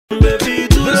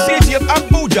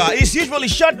Abuja is usually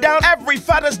shut down every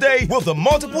Father's Day with the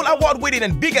multiple award-winning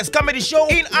and biggest comedy show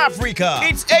in Africa.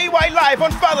 It's AY Live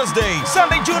on Father's Day,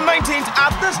 Sunday, June 19th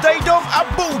at the Stadium,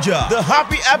 Abuja. The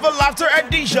Happy Ever Laughter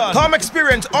edition. Come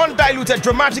experience undiluted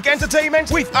dramatic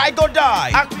entertainment with I Go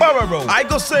Die, Akbararo, I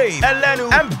Go Save,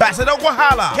 Elenu, Ambassador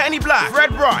Wahala, Kenny Black,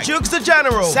 Fred Bright, Jukes the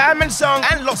General, Salmon Song,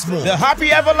 and lots more. The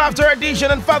Happy Ever Laughter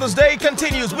edition on Father's Day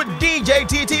continues with DJ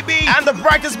TTB and the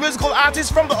brightest musical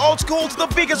artists from the old school to the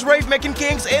biggest rave-making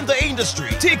kings in the industry.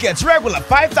 Tickets regular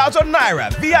 5,000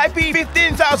 naira, VIP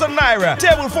 15,000 naira,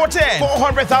 table for 10,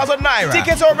 400,000 naira.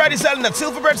 Tickets already selling at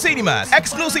Silverbird Cinemas,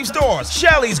 exclusive stores,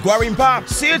 Shelley's Guarimpa,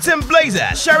 Suits and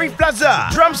Blazers, Sharif Plaza,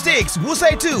 Drumsticks,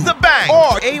 Wusay 2, The Bank,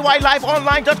 or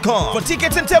ayliveonline.com. For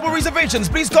tickets and table reservations,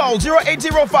 please call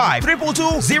 0805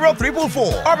 222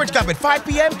 0344. Orange Cup at 5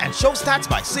 p.m. and show starts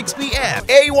by 6 p.m.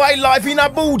 AY Live in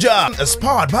Abuja,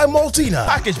 inspired by Maltina,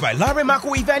 packaged by Larry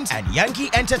Mako Events and Yankee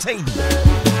Entertainment.